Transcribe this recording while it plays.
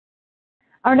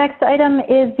Our next item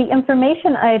is the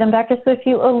information item. Dr. Swift,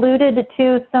 you alluded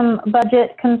to some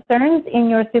budget concerns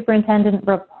in your superintendent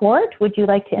report. Would you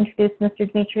like to introduce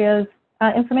Mr. Dimitriou's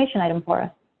information item for us?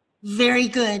 Very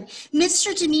good.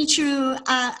 Mr. Dimitriou,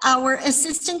 our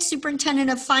Assistant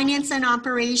Superintendent of Finance and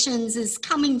Operations is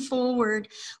coming forward,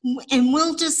 and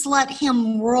we'll just let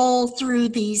him roll through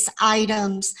these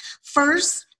items.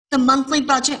 First, the monthly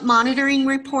budget monitoring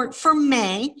report for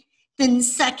May. Then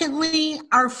secondly,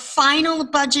 our final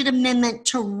budget amendment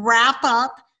to wrap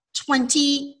up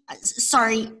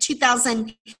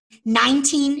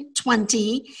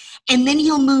 2019-20, and then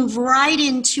he'll move right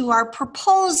into our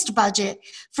proposed budget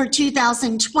for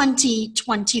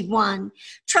 2020-21.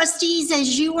 Trustees,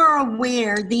 as you are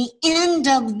aware, the end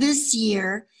of this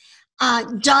year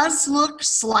does look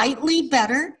slightly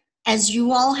better. As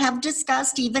you all have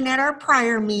discussed, even at our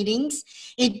prior meetings,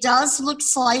 it does look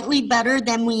slightly better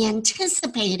than we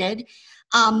anticipated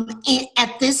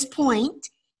at this point,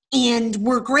 and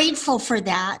we're grateful for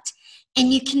that.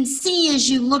 And you can see as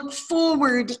you look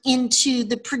forward into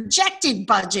the projected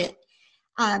budget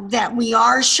that we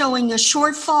are showing a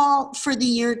shortfall for the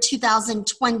year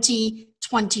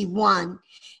 2020-21.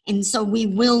 And so we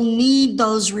will need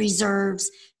those reserves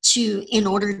in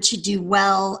order to do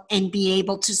well and be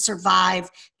able to survive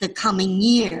the coming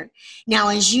year. Now,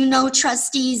 as you know,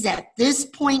 trustees, at this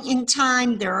point in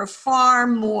time, there are far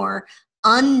more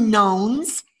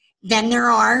unknowns than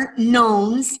there are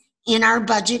knowns in our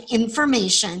budget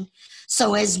information.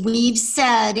 So as we've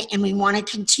said, and we want to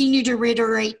continue to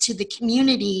reiterate to the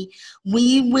community,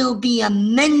 we will be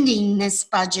amending this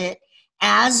budget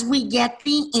as we get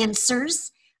the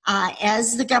answers.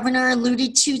 As the governor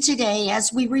alluded to today,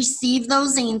 as we receive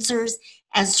those answers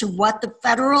as to what the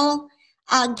federal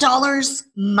dollars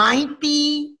might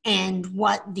be and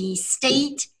what the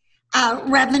state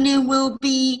revenue will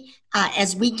be,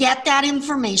 as we get that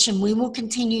information, we will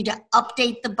continue to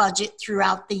update the budget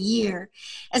throughout the year.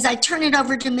 As I turn it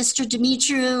over to Mr.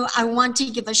 Dimitriou, I want to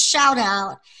give a shout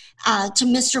out to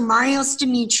Mr. Marios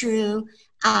Dimitriou.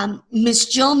 Ms.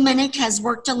 Jill Minnick has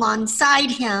worked alongside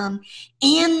him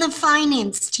and the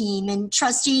finance team. And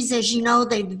trustees, as you know,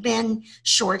 they've been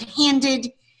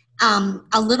shorthanded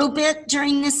a little bit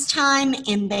during this time,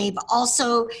 and they've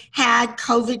also had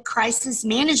COVID crisis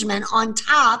management on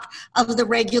top of the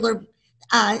regular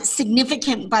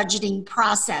significant budgeting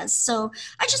process. So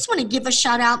I just want to give a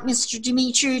shout out, Mr.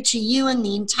 Dimitriou, to you and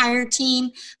the entire team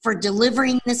for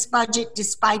delivering this budget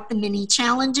despite the many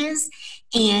challenges.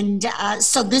 And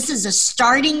so this is a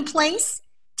starting place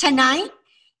tonight,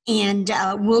 and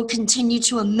we'll continue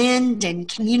to amend and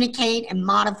communicate and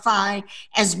modify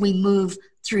as we move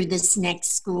through this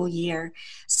next school year.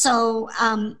 So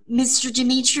Mr.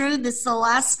 Dimitriou, this is the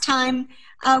last time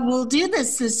we'll do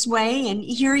this way, and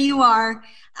here you are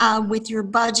with your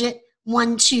budget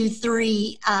 1, 2,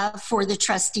 3 for the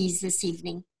trustees this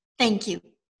evening. Thank you.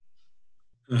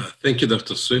 Thank you,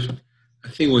 Dr. Swift. I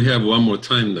think we have one more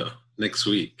time though, next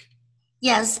week.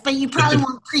 Yes, but you probably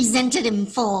won't present it in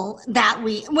full that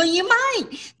week. Well, you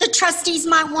might. The trustees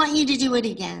might want you to do it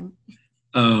again.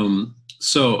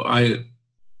 So I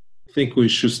think we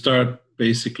should start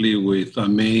basically with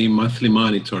May monthly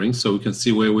monitoring so we can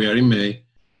see where we are in May.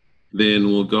 Then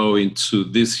we'll go into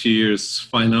this year's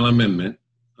final amendment,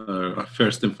 our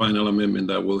first and final amendment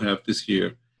that we'll have this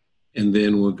year. And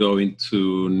then we'll go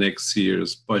into next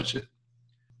year's budget.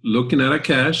 Looking at our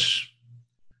cash,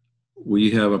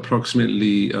 we have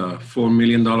approximately $4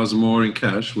 million more in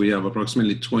cash. We have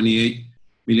approximately $28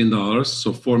 million,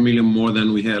 so $4 million more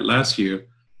than we had last year.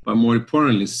 But more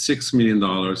importantly, $6 million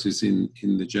is in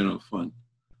the general fund.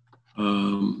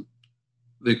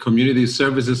 The Community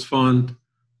Services Fund,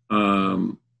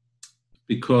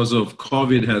 because of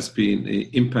COVID, has been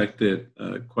impacted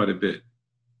quite a bit.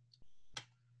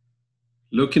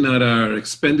 Looking at our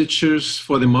expenditures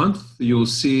for the month, you'll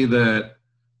see that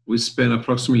we spent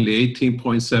approximately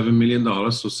 $18.7 million,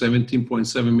 so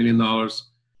 $17.7 million is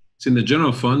in the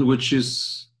general fund, which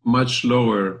is much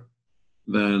lower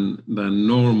than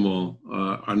normal,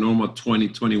 our normal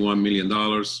 $21 million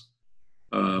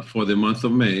for the month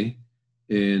of May.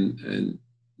 And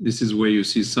this is where you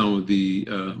see some of the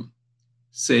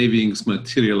savings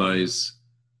materialize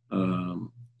in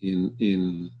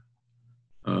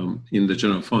the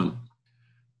general fund.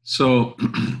 So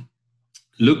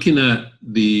looking at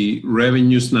the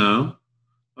revenues now,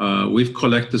 we've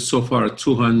collected so far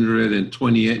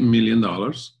 $228 million,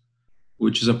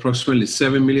 which is approximately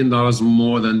 $7 million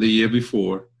more than the year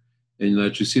before. And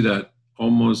that you see that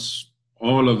almost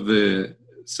all of the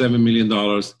 $7 million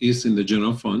is in the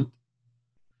general fund.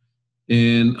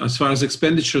 And as far as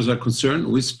expenditures are concerned,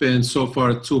 we spent so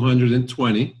far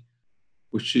 220,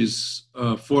 which is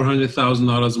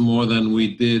 $400,000 more than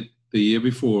we did the year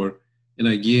before. And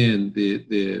again,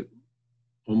 the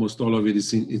almost all of it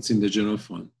is it's in the general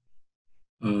fund.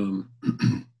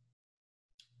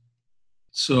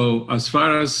 So as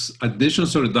far as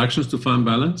additions or reductions to fund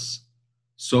balance,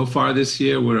 so far this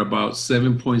year, we're about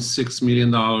 $7.6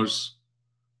 million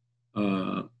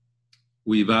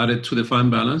we've added to the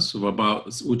fund balance of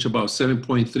which about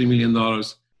 $7.3 million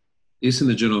is in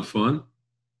the general fund.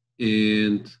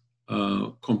 And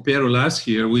compared to last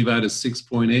year, we've added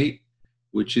 6.8,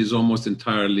 which is almost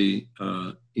entirely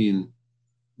in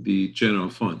the general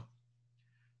fund.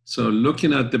 So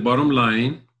looking at the bottom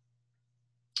line,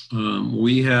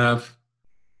 we have,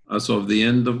 as of the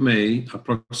end of May,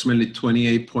 approximately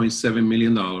 $28.7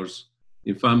 million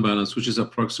in fund balance, which is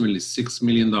approximately $6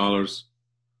 million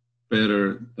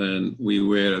better than we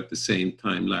were at the same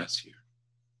time last year.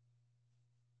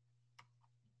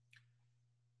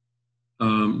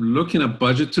 Looking at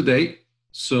budget to date,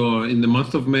 so in the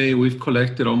month of May, we've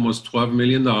collected almost $12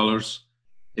 million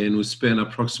and we spent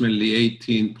approximately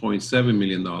 $18.7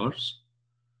 million.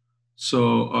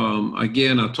 So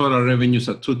again, our total revenues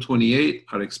are 228,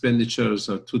 our expenditures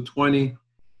are 220,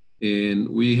 and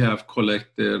we have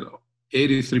collected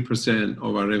 83%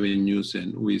 of our revenues,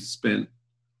 and we spent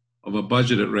of our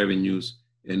budgeted revenues,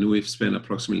 and we've spent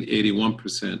approximately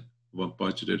 81% of our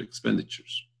budgeted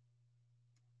expenditures.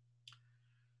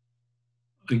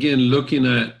 Again, looking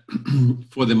at,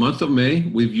 for the month of May,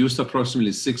 we've used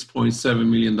approximately $6.7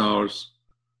 million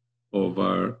of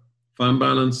our fund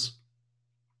balance.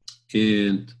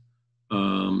 And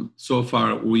so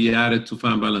far, we added to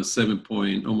fund balance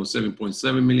almost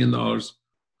 $7.7 million.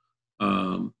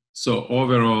 So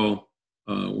overall,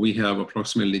 we have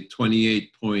approximately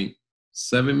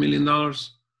 $28.7 million,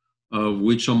 of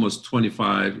which almost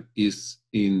 25 is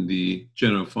in the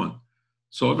general fund.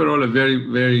 So overall, a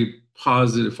very, very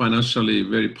positive, financially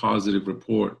very positive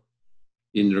report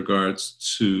in regards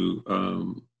to a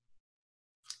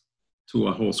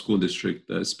whole school district,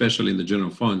 especially in the general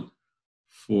fund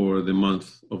for the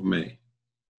month of May.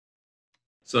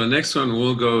 So the next one,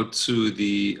 we'll go to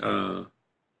the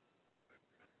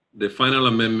final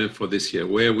amendment for this year,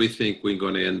 where we think we're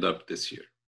going to end up this year.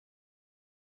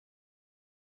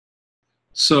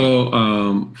 So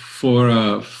for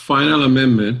a final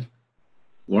amendment,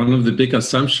 one of the big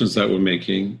assumptions that we're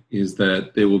making is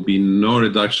that there will be no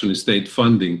reduction in state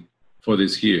funding for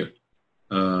this year.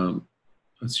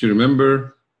 As you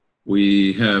remember,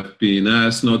 we have been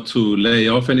asked not to lay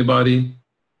off anybody,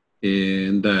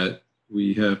 and that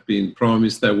we have been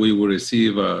promised that we will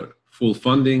receive full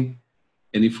funding.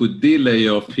 And if we did lay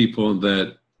off people,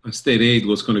 that state aid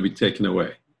was going to be taken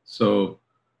away. So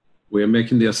we are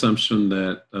making the assumption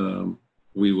that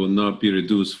we will not be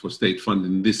reduced for state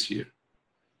funding this year.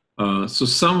 So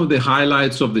some of the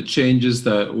highlights of the changes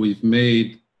that we've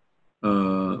made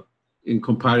in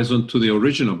comparison to the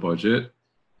original budget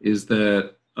is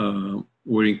that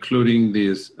we're including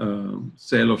this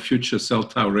sale of future cell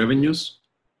tower revenues,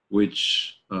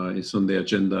 which is on the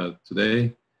agenda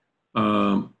today.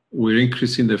 We're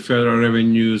increasing the federal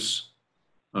revenues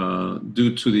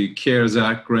due to the CARES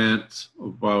Act grant of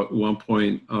about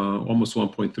almost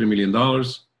 $1.3 million.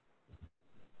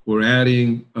 We're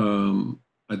adding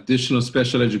additional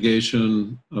special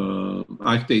education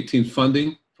Act 18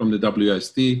 funding from the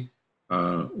WSD.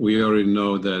 We already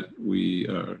know that we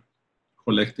are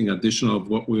collecting additional of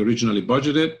what we originally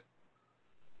budgeted.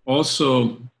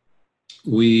 Also,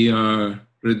 we are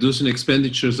reducing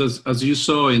expenditures, as you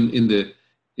saw in the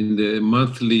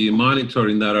monthly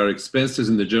monitoring, that our expenses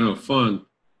in the general fund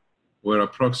were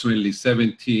approximately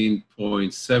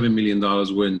 $17.7 million,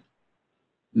 when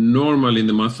normally in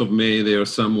the month of May, they are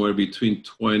somewhere between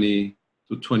 $20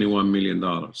 to $21 million.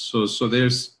 So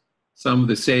there's some of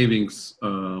the savings,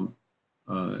 for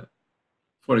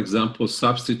example,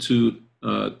 substitute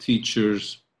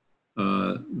teachers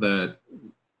that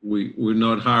we're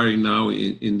not hiring now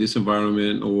in this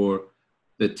environment, or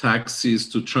the taxis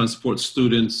to transport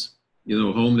students,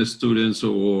 homeless students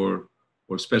or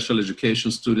special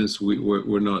education students,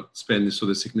 we're not spending, so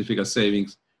there's significant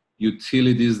savings.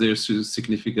 Utilities, there's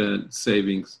significant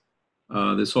savings.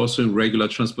 There's also in regular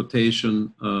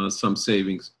transportation, some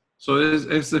savings. So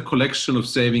it's a collection of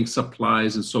savings,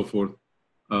 supplies, and so forth.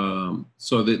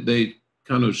 So they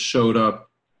kind of showed up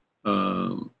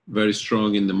very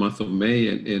strong in the month of May,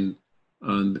 and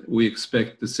we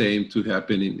expect the same to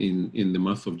happen in the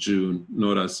month of June.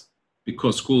 Notice,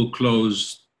 because school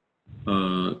closes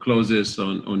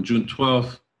on June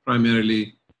 12th,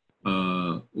 primarily,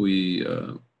 we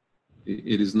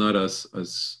it is not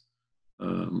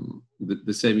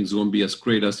the savings won't be as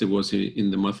great as it was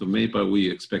in the month of May, but we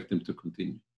expect them to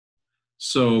continue.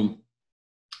 So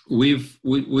we've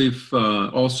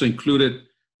also included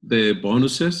the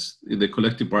bonuses, the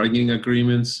collective bargaining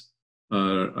agreements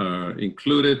are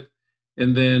included,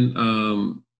 and then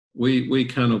we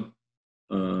kind of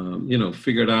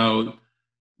figured out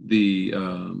the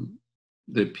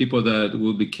people that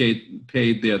will be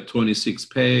paid their 26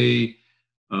 pay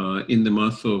in the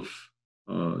month of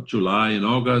July and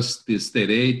August, the state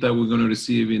aid that we're going to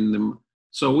receive in the.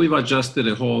 So we've adjusted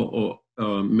a whole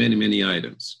many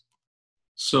items.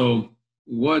 So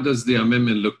what does the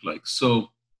amendment look like? So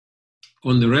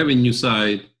on the revenue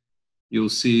side, you'll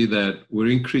see that we're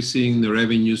increasing the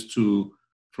revenues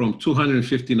from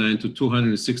 259 to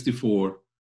 264.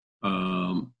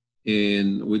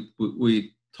 And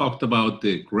we talked about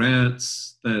the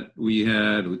grants that we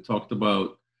had. We talked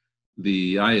about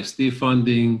the ISD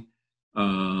funding.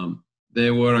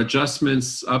 There were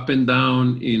adjustments up and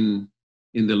down in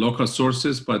the local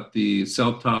sources, but the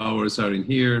cell towers are in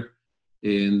here.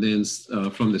 And then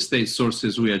from the state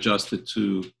sources, we adjusted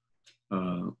to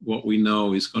what we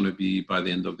know is going to be by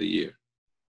the end of the year.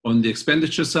 On the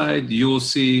expenditure side, you'll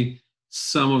see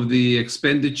some of the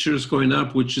expenditures going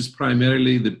up, which is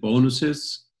primarily the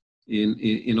bonuses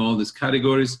in all these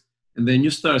categories. And then you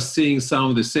start seeing some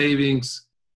of the savings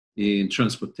in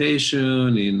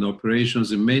transportation, in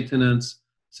operations and maintenance,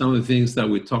 some of the things that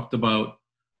we talked about.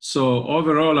 So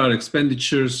overall, our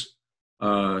expenditures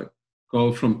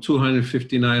go from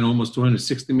 259, almost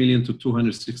 260 million to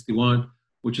 261,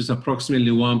 which is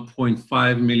approximately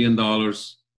 $1.5 million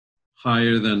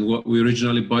higher than what we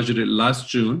originally budgeted last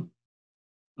June.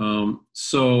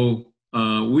 So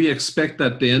we expect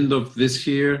at the end of this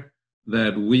year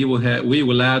that we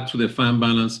will add to the fund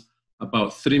balance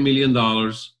about $3 million.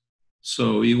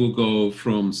 So it will go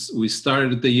from, we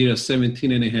started the year at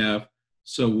 17.5,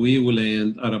 so we will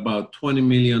end at about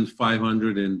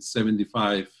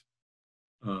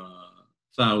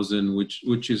 20,575,000,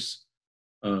 which is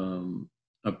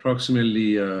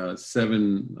approximately a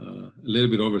little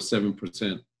bit over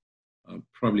 7%,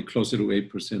 probably closer to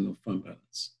 8% of fund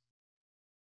balance.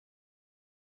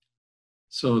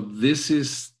 So this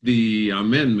is the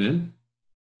amendment,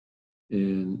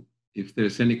 and if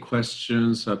there's any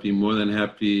questions, I'd be more than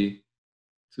happy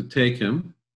to take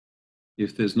them.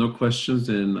 If there's no questions,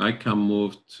 then I can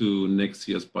move to next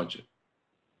year's budget.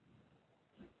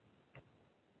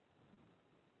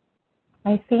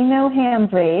 I see no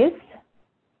hands raised.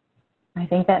 I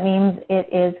think that means it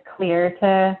is clear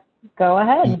to go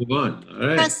ahead. Move on. All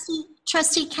right.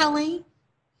 Trustee Kelly?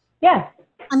 Yes.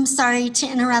 I'm sorry to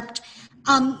interrupt.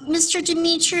 Mr.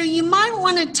 Demetrio, you might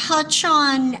want to touch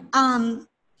on,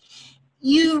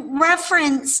 you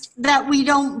referenced that we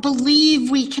don't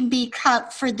believe we can be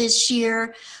cut for this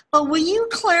year, but will you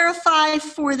clarify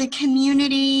for the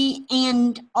community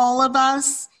and all of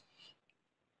us,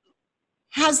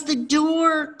 has the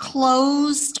door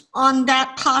closed on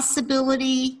that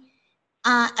possibility?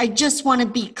 I just want to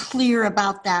be clear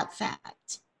about that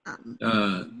fact.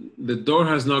 The door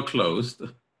has not closed.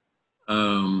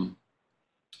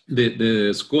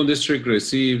 The school district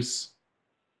receives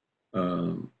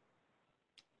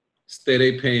state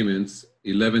aid payments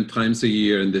 11 times a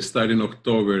year, and they start in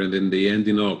October and then they end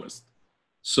in August.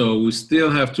 So we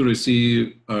still have to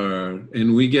receive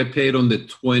and we get paid on the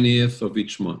 20th of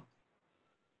each month.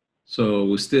 So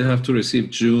we still have to receive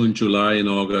June, July, and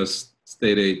August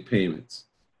state aid payments.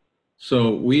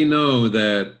 So we know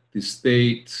that the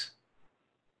state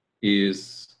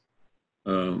is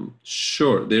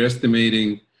short. They're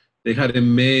estimating, they had a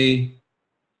May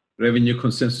Revenue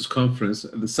Consensus Conference.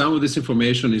 Some of this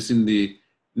information is in the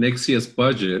next year's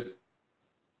budget,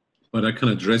 but I can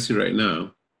address it right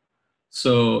now.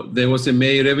 So there was a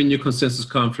May Revenue Consensus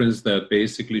Conference that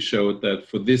basically showed that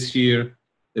for this year,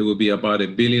 there will be about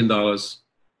 $1 billion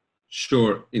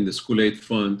short in the school aid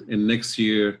fund, and next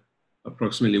year,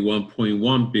 approximately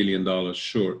 $1.1 billion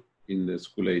short in the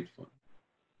school aid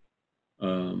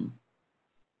fund.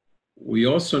 We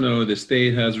also know the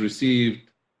state has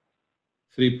received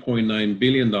 $3.9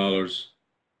 billion,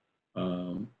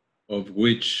 of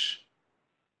which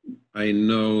I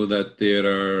know that there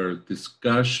are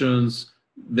discussions.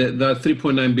 That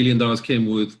 $3.9 billion came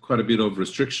with quite a bit of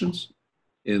restrictions,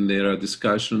 and there are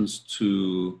discussions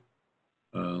to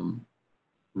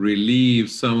relieve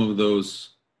some of those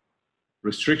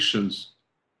restrictions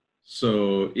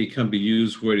so it can be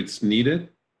used where it's needed.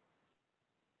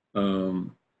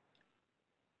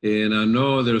 And I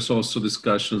know there's also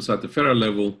discussions at the federal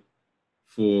level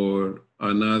for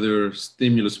another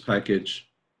stimulus package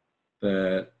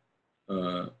that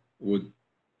would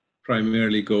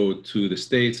primarily go to the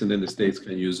states, and then the states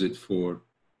can use it for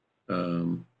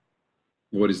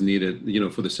what is needed,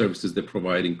 for the services they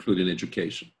provide, including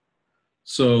education.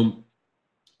 So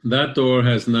that door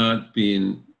has not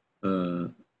been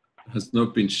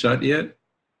shut yet,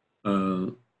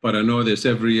 but I know there's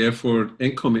every effort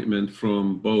and commitment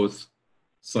from both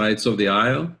sides of the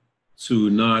aisle to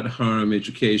not harm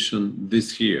education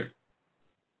this year.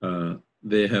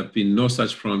 There have been no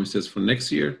such promises for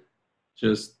next year,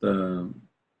 just and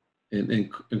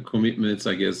commitments,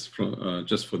 I guess, from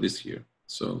just for this year.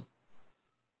 So,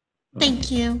 thank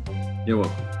you. You're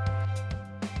welcome.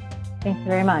 Thank you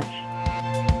very much.